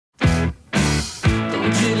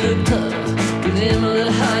you look tough, get in a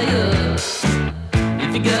little higher.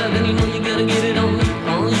 If you got it, then you know you gotta get it on you,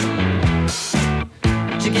 on you.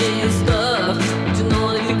 But you get your stuff, but you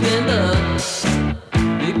know if you cleaned up.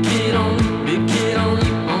 Big kid on you, big kid on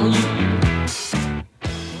you, on you.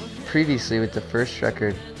 Previously, with the first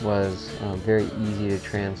record, was very easy to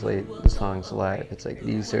translate the songs live. It's like,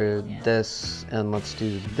 these are this, and let's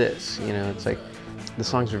do this, you know? It's like, the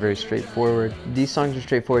songs are very straightforward. These songs are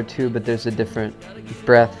straightforward too, but there's a different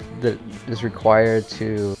breath that is required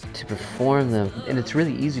to perform them. And it's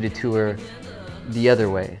really easy to tour the other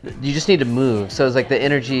way. You just need to move. So it's like the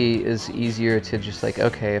energy is easier to just like,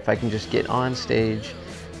 okay, if I can just get on stage,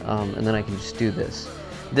 and then I can just do this.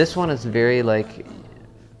 This one is very like,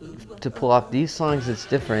 to pull off these songs, it's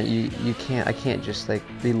different. I can't just like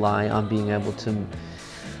rely on being able to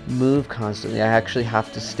move constantly. I actually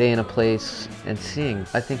have to stay in a place and sing.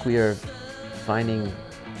 I think we are finding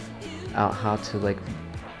out how to like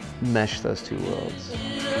mesh those two worlds.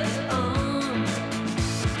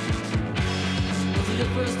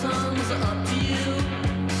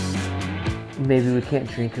 Maybe we can't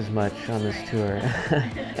drink as much on this tour.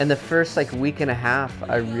 And the first like week and a half,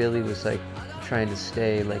 I really was like trying to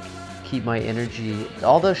stay, like keep my energy.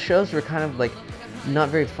 All those shows were kind of like not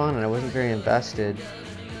very fun and I wasn't very invested.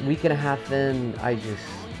 Week and a half in, I just,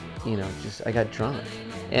 you know, I got drunk.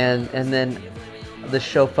 And then the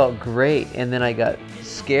show felt great, and then I got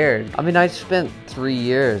scared. I mean, I spent 3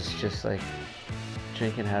 years just like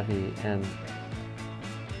drinking heavy and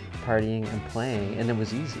partying and playing, and it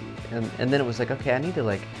was easy. And then it was like, okay, I need to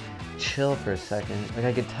like chill for a second. Like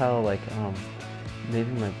I could tell like,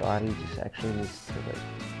 maybe my body just actually needs to like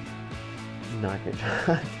not get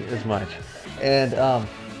drunk as much. And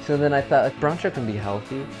so then I thought, like, BRONCHO can be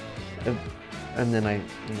healthy, and then I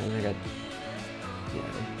got, yeah,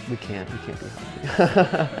 we can't be healthy.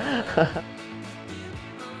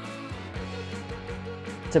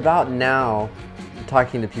 It's about now,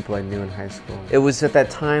 talking to people I knew in high school. It was at that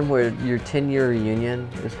time where your 10-year reunion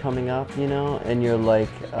is coming up, you know, and you're like,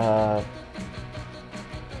 do I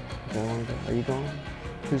want to go? Are you going?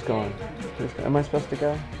 Who's going? Am I supposed to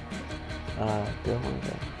go? Do I want to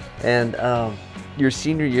go? And your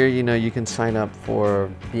senior year, you know, you can sign up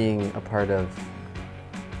for being a part of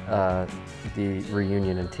the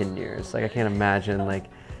reunion in 10 years. Like, I can't imagine, like,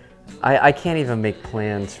 I can't even make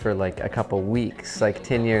plans for like a couple weeks, like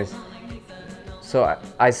 10 years. So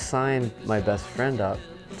I signed my best friend up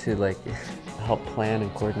to like help plan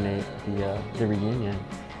and coordinate the reunion.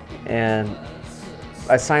 And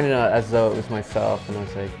I signed it out as though it was myself, and I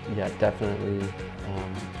was like, yeah, definitely,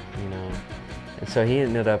 you know. And so he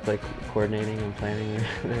ended up like coordinating and planning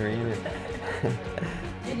the reunion.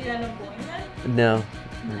 Did you end up going then? No.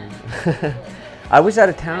 I was out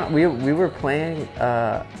of town. We were playing.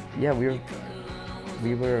 Yeah,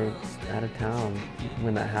 we were out of town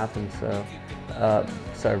when that happened. So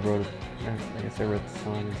so I guess I wrote the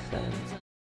song instead.